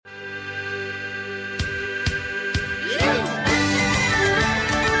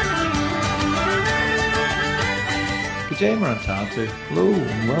Jay Marantatu. Hello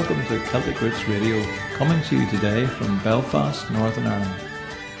and welcome to Celtic Roots Radio, coming to you today from Belfast, Northern Ireland.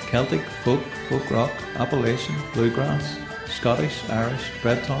 Celtic, folk, folk rock, Appalachian, bluegrass, Scottish, Irish,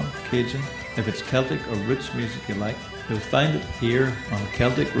 Breton, Cajun. If it's Celtic or roots music you like, you'll find it here on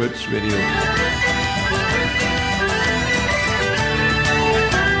Celtic Roots Radio.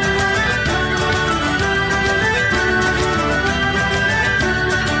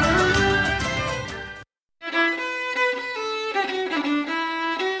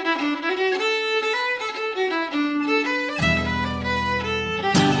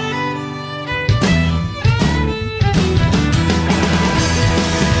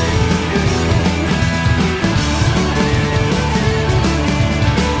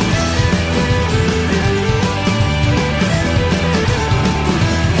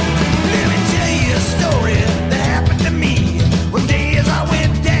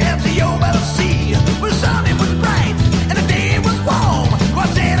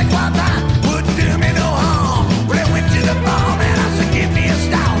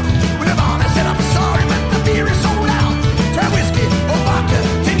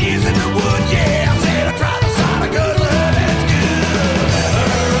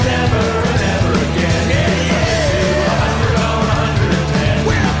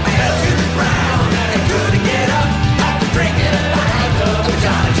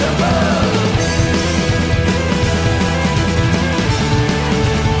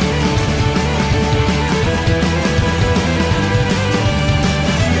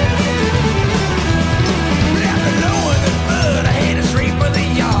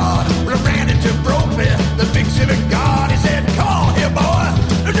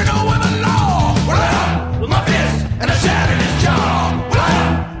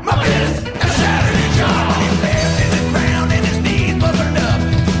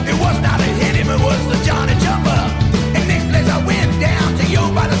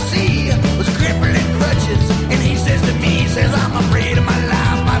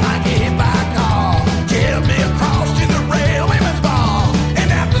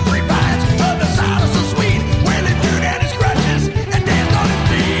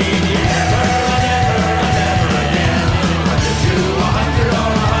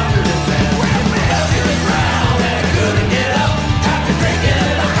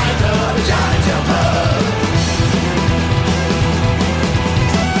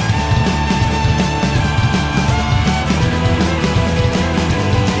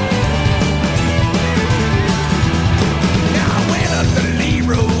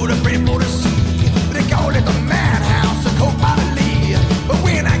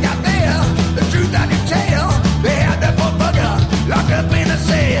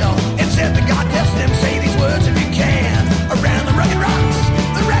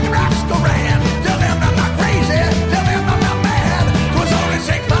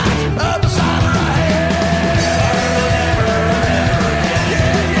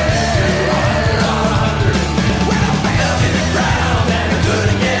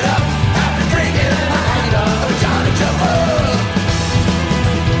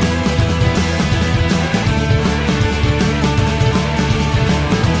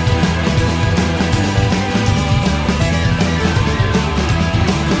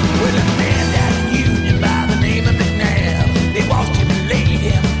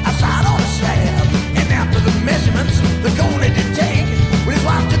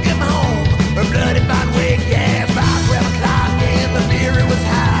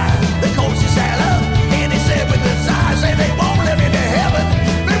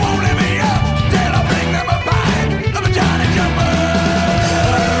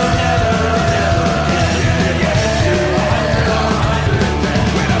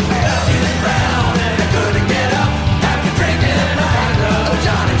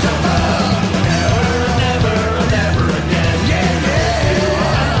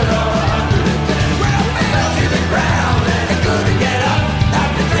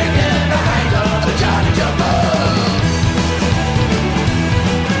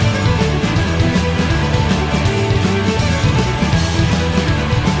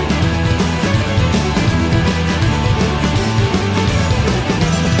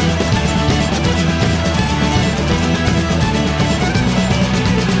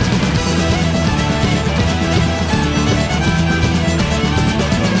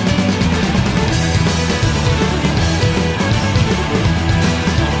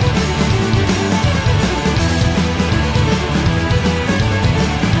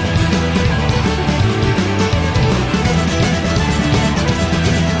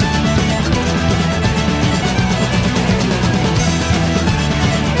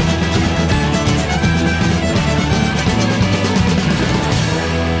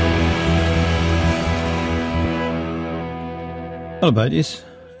 about yous?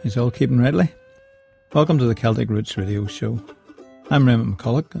 Yous all keeping rightly? Welcome to the Celtic Roots Radio Show. I'm Raymond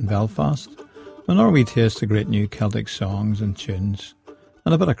McCulloch in Belfast, and our wee taste of great new Celtic songs and tunes,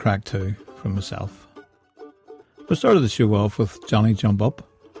 and a bit of crack too, from myself. We started the show off with Johnny Jump Up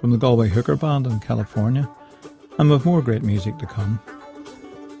from the Galway Hooker Band in California, and with more great music to come.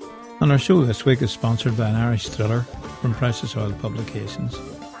 And our show this week is sponsored by an Irish thriller from Precious Oil Publications.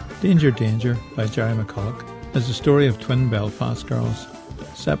 Danger, Danger by Jerry McCulloch is the story of twin Belfast girls,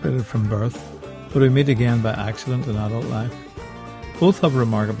 separated from birth, but who meet again by accident in adult life. Both have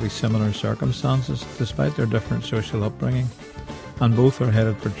remarkably similar circumstances, despite their different social upbringing, and both are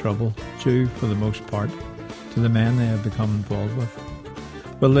headed for trouble, due, for the most part, to the men they have become involved with.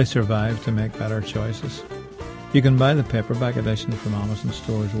 Will they survive to make better choices? You can buy the paperback edition from Amazon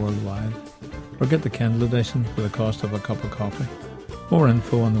stores worldwide, or get the Kindle edition for the cost of a cup of coffee. More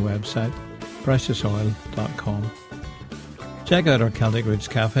info on the website, preciousoil.com. Check out our Celtic Roots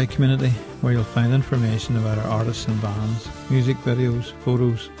Cafe community, where you'll find information about our artists and bands, music videos,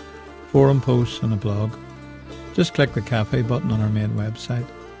 photos, forum posts and a blog. Just click the cafe button on our main website,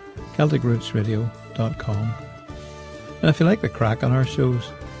 celticrootsradio.com. And if you like the crack on our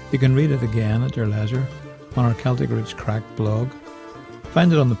shows, you can read it again at your leisure on our Celtic Roots Crack blog.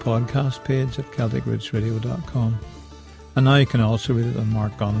 Find it on the podcast page at celticrootsradio.com. And now you can also read it on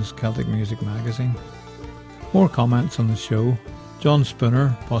Mark Gunn's Celtic Music magazine. More comments on the show. John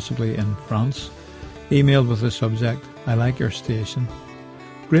Spooner, possibly in France, emailed with the subject, I like your station.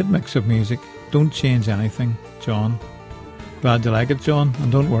 Great mix of music. Don't change anything, John. Glad you like it, John,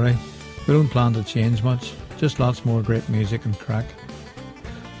 and don't worry, we don't plan to change much, just lots more great music and crack.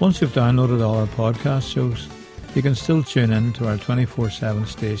 Once you've downloaded all our podcast shows, you can still tune in to our 24/7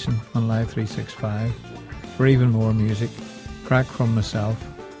 station on Live 365 for even more music, crack from myself,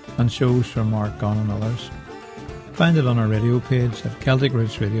 and shows from Mark Gunn and others. Find it on our radio page at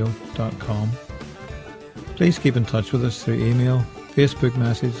celticrootsradio.com. Please keep in touch with us through email, Facebook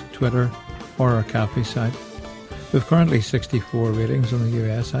message, Twitter, or our cafe site. We've currently 64 ratings on the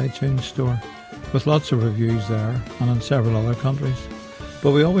US iTunes store, with lots of reviews there and in several other countries.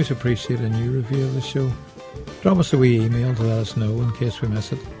 But we always appreciate a new review of the show. Drop us a wee email to let us know in case we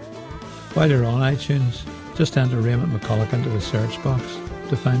miss it. While you're on iTunes, just enter Raymond McCulloch into the search box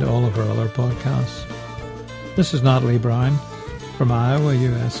to find all of our other podcasts. This is Natalie Brown from Iowa,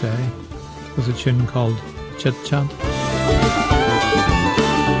 USA, with a tune called Chit Chat.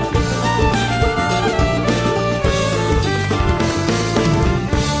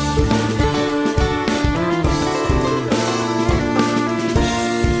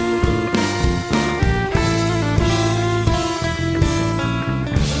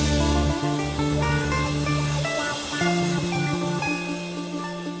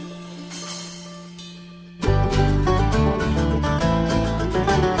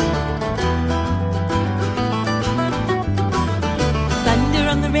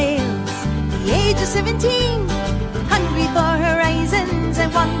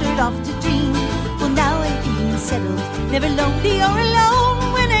 Never lonely or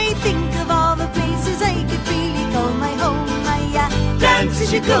alone when I think of all the places I could really call my home. Dance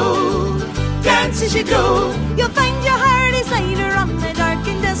as you go, dance as you go. You'll find your heart is lighter on the dark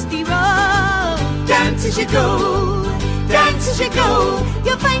and dusty road. Dance as you go, dance as you go.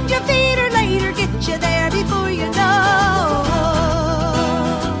 You'll find your feet are lighter, get you there before you know.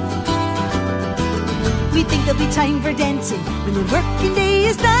 We think there'll be time for dancing when the working day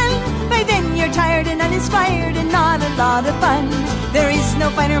is done. By then you're tired and uninspired and not a lot of fun. There is no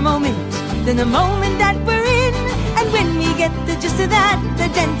finer moment than the moment that we're in. And when we get the gist of that, the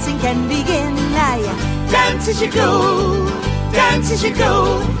dancing can begin. Dance as you go, dance as you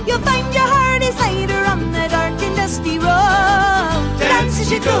go. You'll find your heart is lighter on the dark and dusty road. Dance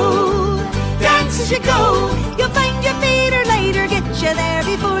as you go, dance as you go. You'll find your feet are lighter, get you there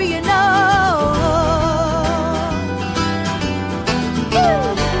before you know.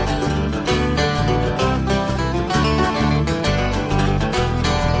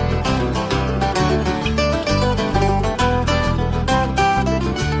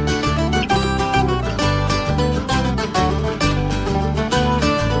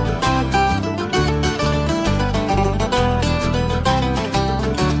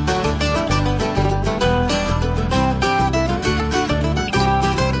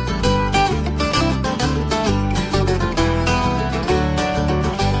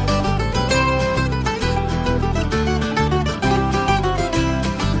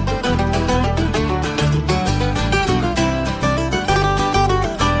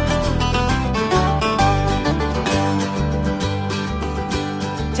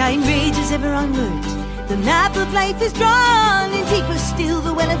 The map of life is drawn, and deeper still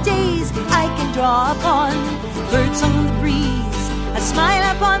the well of days I can draw upon. Birds on the breeze, a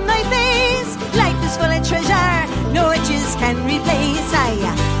smile upon my face. Life is full of treasure, no riches can replace. I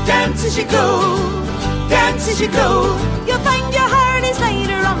dance as you go, dance as you go. You'll find your heart is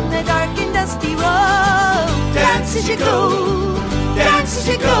lighter on the dark and dusty road. Dance as you go, dance as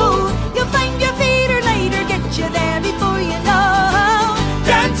you go. You'll find your feet are lighter, get you there before you know.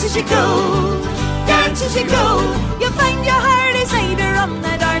 Dance as you go, dance as you go. You'll find your heart is lighter on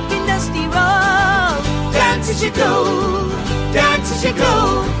the dark and dusty road. Dance as you go, dance as you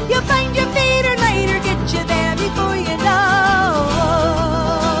go. You'll find your feet are lighter, get you there before you know.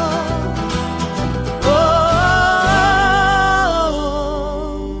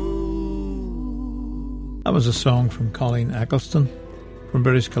 That was a song from Colleen Eccleston from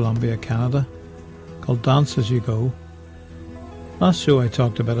British Columbia, Canada, called Dance As You Go. Last show I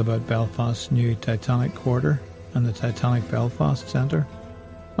talked a bit about Belfast's new Titanic Quarter and the Titanic Belfast Centre.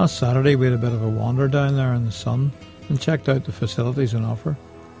 Last Saturday we had a bit of a wander down there in the sun and checked out the facilities on offer.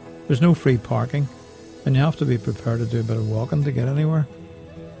 There's no free parking, and you have to be prepared to do a bit of walking to get anywhere.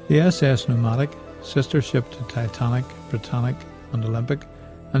 The SS Nomadic, sister ship to Titanic, Britannic and Olympic,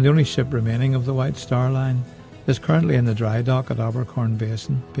 and the only ship remaining of the White Star Line, is currently in the dry dock at Abercorn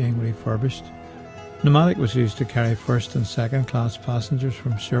Basin being refurbished. Nomadic was used to carry first and second class passengers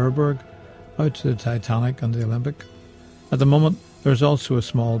from Cherbourg out to the Titanic and the Olympic. At the moment there is also a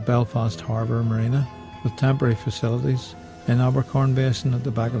small Belfast Harbour marina with temporary facilities in Abercorn Basin at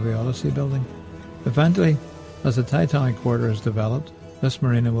the back of the Odyssey building. Eventually, as the Titanic Quarter is developed, this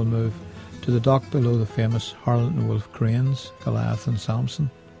marina will move to the dock below the famous Harland and Wolff cranes, Goliath and Samson.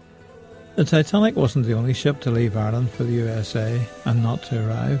 The Titanic wasn't the only ship to leave Ireland for the USA and not to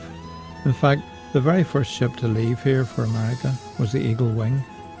arrive. In fact, the very first ship to leave here for America was the Eagle Wing,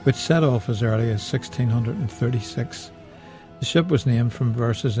 which set off as early as 1636. The ship was named from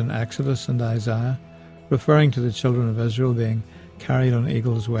verses in Exodus and Isaiah, referring to the children of Israel being carried on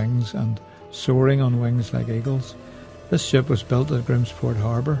eagle's wings and soaring on wings like eagles. This ship was built at Grimsport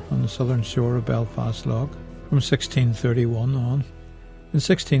Harbour on the southern shore of Belfast Lough from 1631 on. In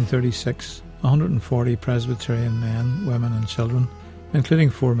 1636, 140 Presbyterian men, women and children, including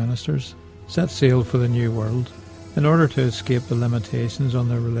 4 ministers, set sail for the New World in order to escape the limitations on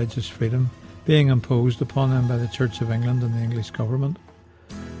their religious freedom being imposed upon them by the Church of England and the English government.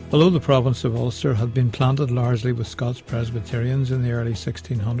 Although the province of Ulster had been planted largely with Scots Presbyterians in the early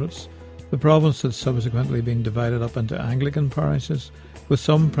 1600s, the province had subsequently been divided up into Anglican parishes, with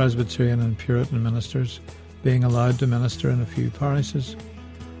some Presbyterian and Puritan ministers being allowed to minister in a few parishes.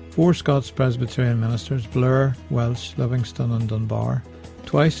 4 Scots Presbyterian ministers, Blair, Welsh, Livingston and Dunbar,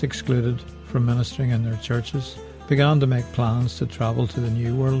 twice excluded from ministering in their churches, began to make plans to travel to the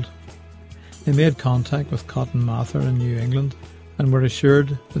New World. They made contact with Cotton Mather in New England and were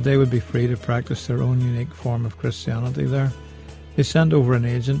assured that they would be free to practice their own unique form of Christianity there. They sent over an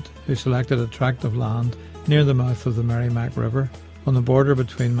agent who selected a tract of land near the mouth of the Merrimack River on the border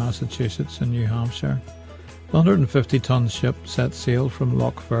between Massachusetts and New Hampshire. The 150-ton ship set sail from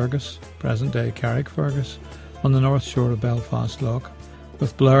Loch Fergus, present-day Carrickfergus, on the north shore of Belfast Lough,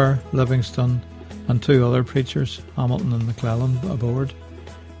 with Blair, Livingston and 2 other preachers, Hamilton and McClellan, aboard.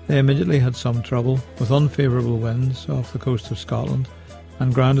 They immediately had some trouble with unfavourable winds off the coast of Scotland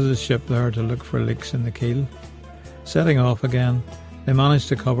and grounded the ship there to look for leaks in the keel. Setting off again, they managed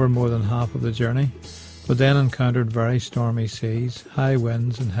to cover more than half of the journey, but then encountered very stormy seas, high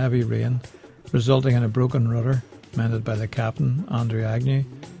winds and heavy rain, resulting in a broken rudder, mended by the captain, Andrew Agnew,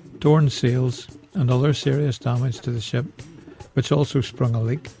 torn sails and other serious damage to the ship, which also sprung a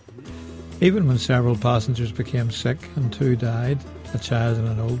leak. Even when several passengers became sick and 2 died, a child and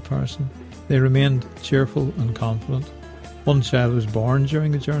an old person, they remained cheerful and confident. One child was born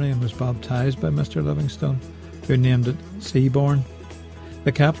during the journey and was baptised by Mr. Livingstone, who named it Seaborn.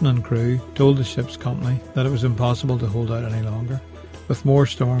 The captain and crew told the ship's company that it was impossible to hold out any longer, with more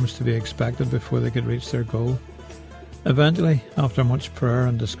storms to be expected before they could reach their goal. Eventually, after much prayer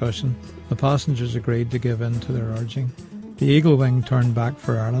and discussion, the passengers agreed to give in to their urging. The Eagle Wing turned back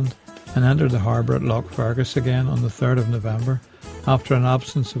for Ireland and entered the harbour at Loch Fergus again on the 3rd of November, after an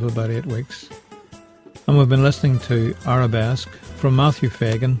absence of about 8 weeks. And we've been listening to Arabesque from Matthew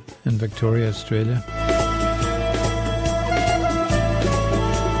Fagan in Victoria, Australia.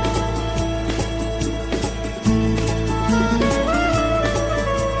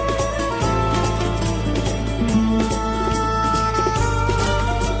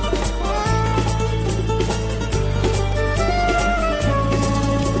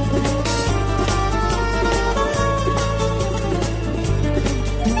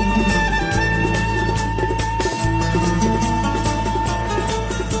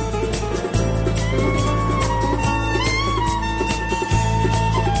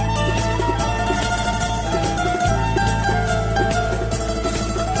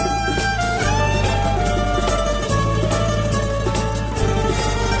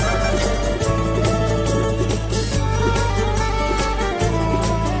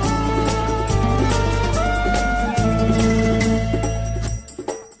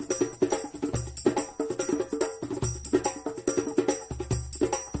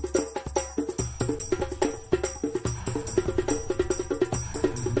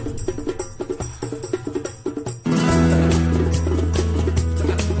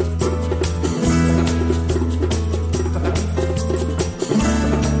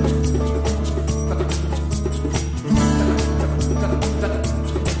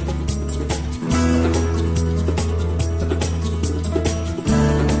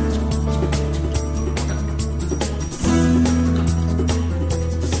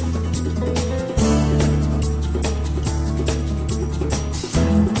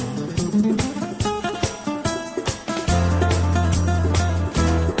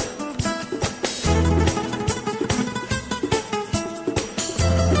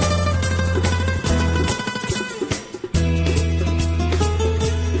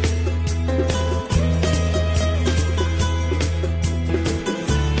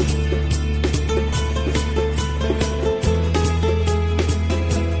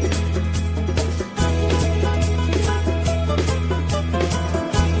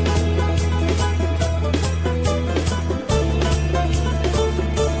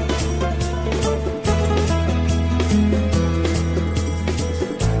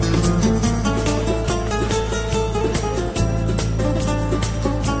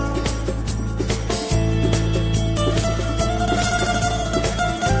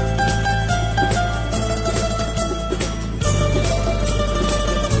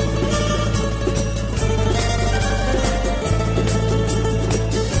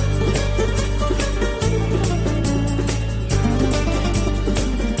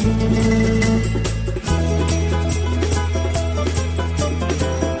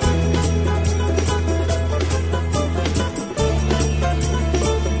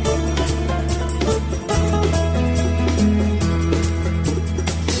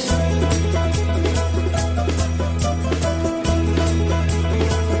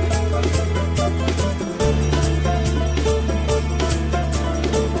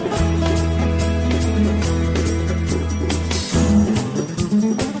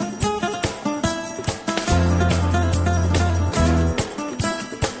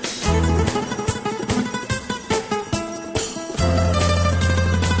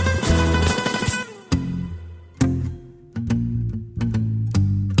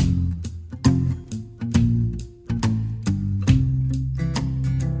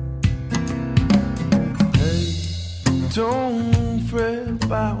 Don't fret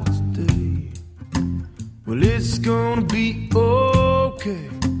about today. Well, it's gonna be okay.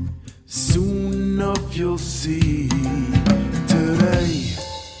 Soon enough you'll see. Today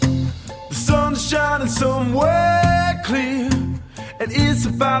the sun's shining somewhere clear, and it's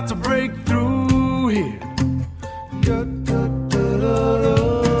about to break through here. Da, da, da,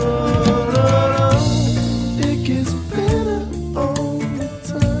 da, da. It gets better all the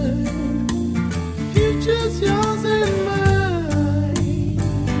time. Future's yours and mine.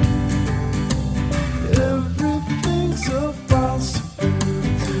 Everything's a possibility.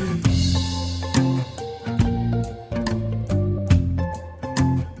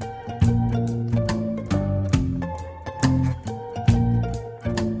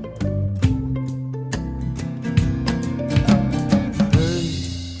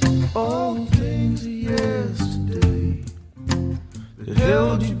 All things of yesterday that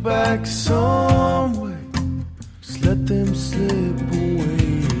held you back some way, just let them slip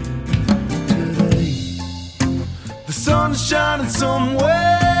away. Today the sun's shining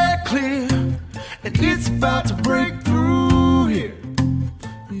somewhere clear, and it's about to break through here.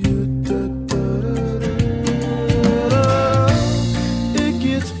 It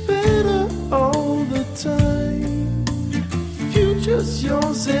gets better all the time. Future's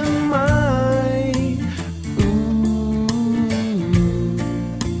yours and mine. Ooh.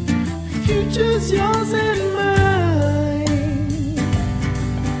 Future's yours and mine.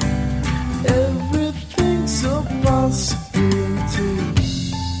 Everything's a possibility.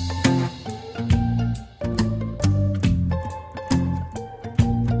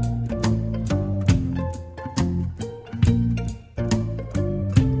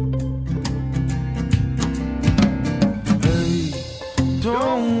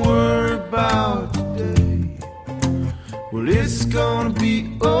 Don't worry about today. Well, it's gonna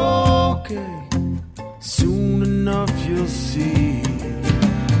be okay. Soon enough you'll see.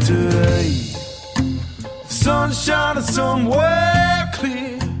 Today the sun's shining somewhere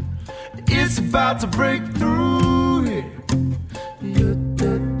clear. It's about to break through here.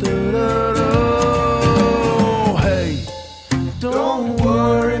 Hey, don't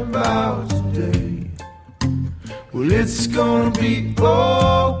worry about today. Well, it's gonna be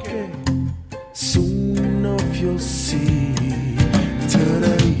okay. Soon enough you'll see.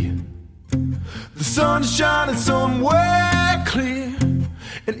 Today sun's shining somewhere clear,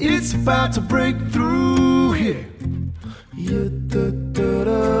 and it's about to break through here. Yeah,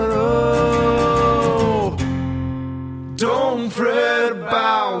 don't fret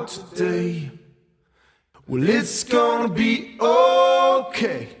about today. Well, it's gonna be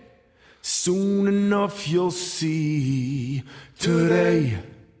okay. Soon enough you'll see today.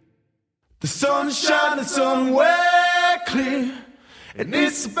 The sun's shining somewhere clear, and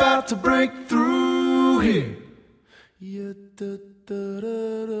it's about to break through here. Yeah,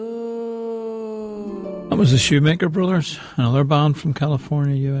 That was the Shoemaker Brothers, another band from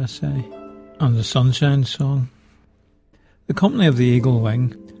California, USA, and the Sunshine Song. The company of the Eagle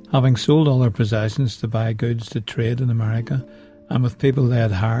Wing, having sold all their possessions to buy goods to trade in America, and with people they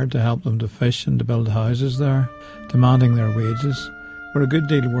had hired to help them to fish and to build houses there, demanding their wages, were a good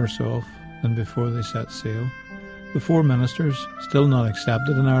deal worse off than before they set sail. The four ministers, still not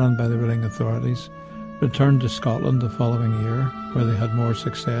accepted in Ireland by the ruling authorities, returned to Scotland the following year, where they had more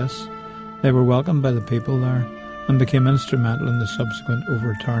success. They were welcomed by the people there, and became instrumental in the subsequent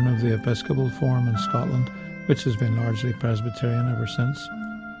overturn of the episcopal form in Scotland, which has been largely Presbyterian ever since.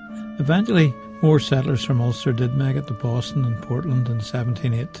 Eventually, more settlers from Ulster did make it to Boston and Portland in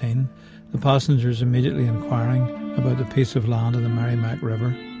 1718, the passengers immediately inquiring about the piece of land in the Merrimack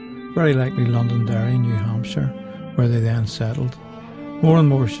River, very likely Londonderry, New Hampshire, where they then settled. More and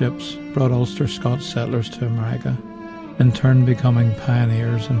more ships brought Ulster Scots settlers to America, in turn becoming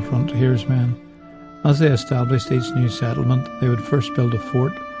pioneers and frontiersmen. As they established each new settlement, they would first build a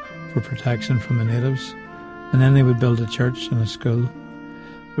fort for protection from the natives, and then they would build a church and a school.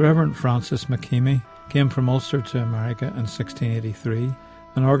 The Reverend Francis McKeamy came from Ulster to America in 1683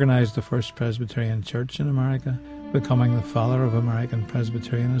 and organised the first Presbyterian church in America, becoming the father of American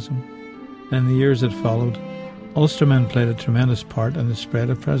Presbyterianism. In the years that followed, Ulstermen played a tremendous part in the spread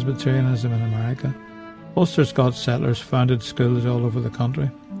of Presbyterianism in America. Ulster Scots settlers founded schools all over the country,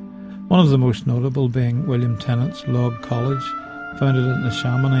 one of the most notable being William Tennant's Log College, founded at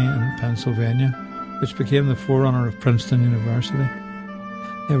Neshaminy in Pennsylvania, which became the forerunner of Princeton University.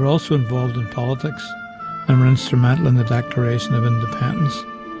 They were also involved in politics and were instrumental in the Declaration of Independence,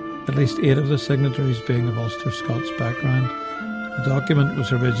 at least 8 of the signatories being of Ulster Scots background. The document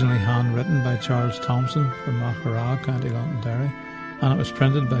was originally handwritten by Charles Thompson from Machara, County Londonderry, and it was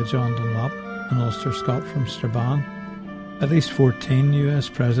printed by John Dunlop, an Ulster Scot from Strabane. At least 14 US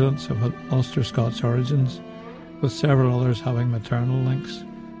presidents have had Ulster Scots origins, with several others having maternal links.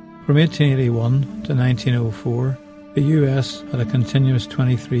 From 1881 to 1904, the US had a continuous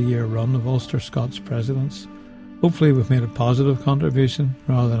 23-year run of Ulster Scots presidents. Hopefully we've made a positive contribution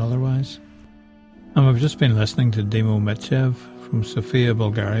rather than otherwise. And we've just been listening to Dimo Mitchev from Sofia,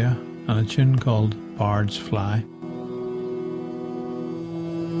 Bulgaria, and a tune called Birds Fly.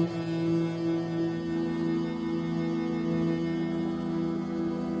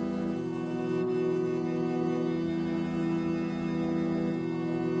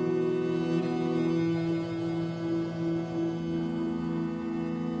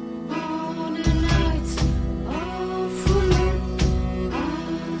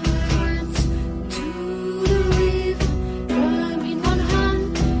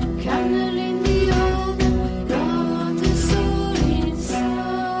 Candle in the oven,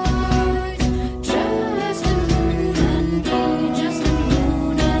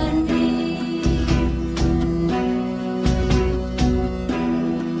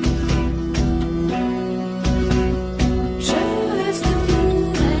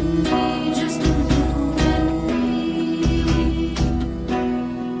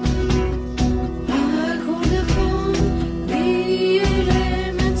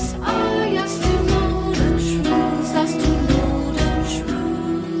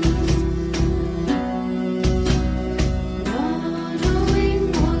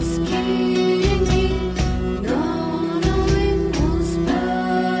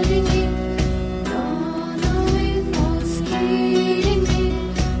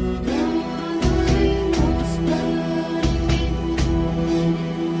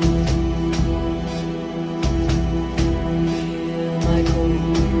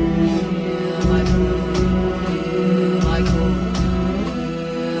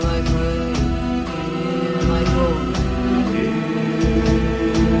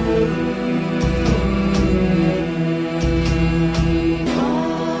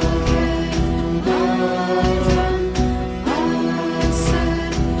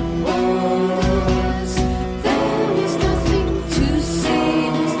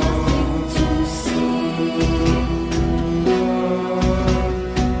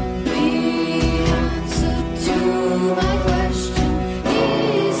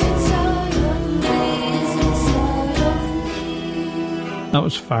 That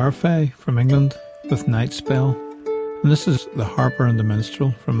was Firefly from England with Night Spell. And this is the Harper and the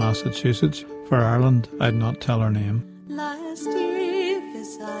Minstrel from Massachusetts. For Ireland, I'd not tell her name. Last eve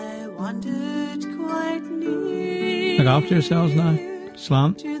as I wandered quite near. Look after yourselves now.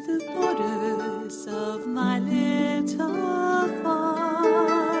 Slant. To the borders of my little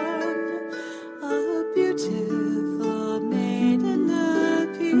farm, a beautiful maiden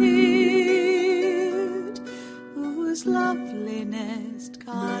appeared, whose loveliness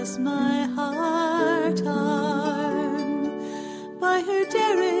caused my heart harm. By her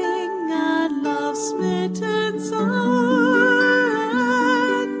daring and love-smitten song,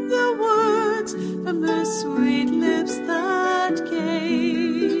 and the words from her sweet lips that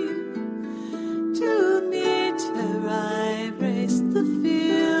came. To meet her I raced the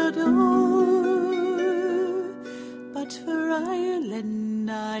field o'er, but for Ireland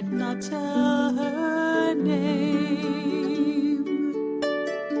I'd not tell her name.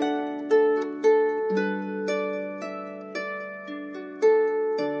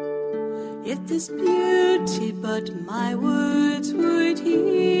 If this beauty but my words would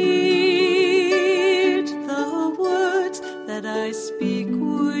heed, the words that I speak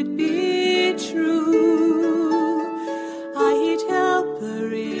would be true. I'd help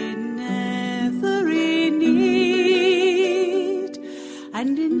her in every need,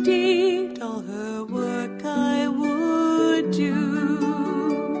 and indeed all her work I would do.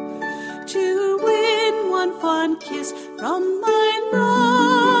 To win one fond kiss from my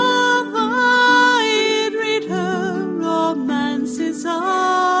love, I'd read her romances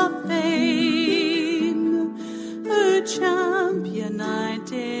of fame. Her champion I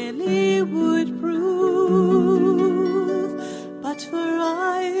daily would prove, but for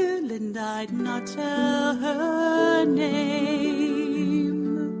Ireland I'd not tell her name.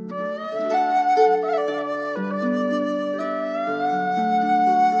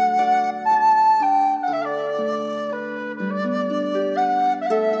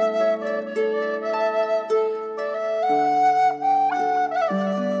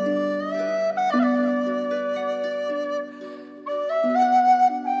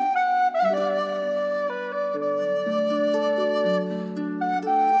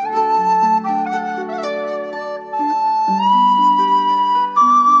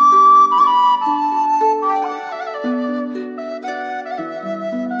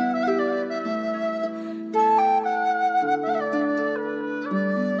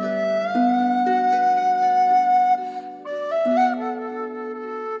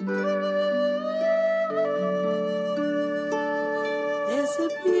 There's a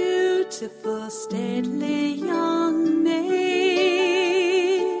beautiful, stately young maid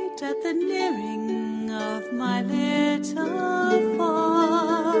at the nearing of my little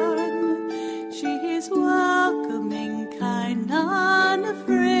farm. She is welcoming, kind,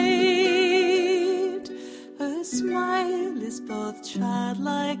 unafraid. Her smile is both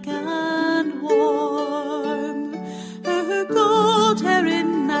childlike and warm. Her gold hair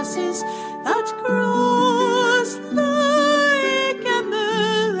in masses that grows like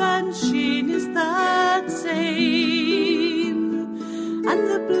ember, and sheen is that same, and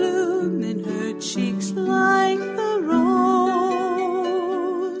the bloom in her cheeks like the rose.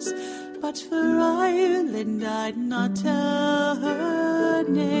 But for Ireland I'd not tell her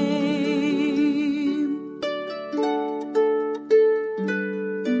name.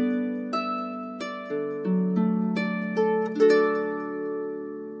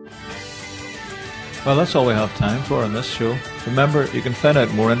 Well, that's all we have time for on this show. Remember, you can find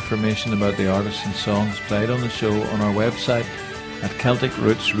out more information about the artists and songs played on the show on our website at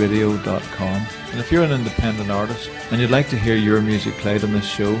CelticRootsRadio.com. And if you're an independent artist and you'd like to hear your music played on this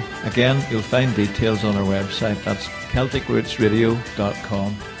show, again, you'll find details on our website. That's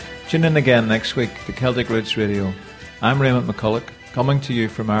CelticRootsRadio.com. Tune in again next week to Celtic Roots Radio. I'm Raymond McCulloch, coming to you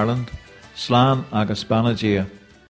from Ireland. Slán agus Banagia.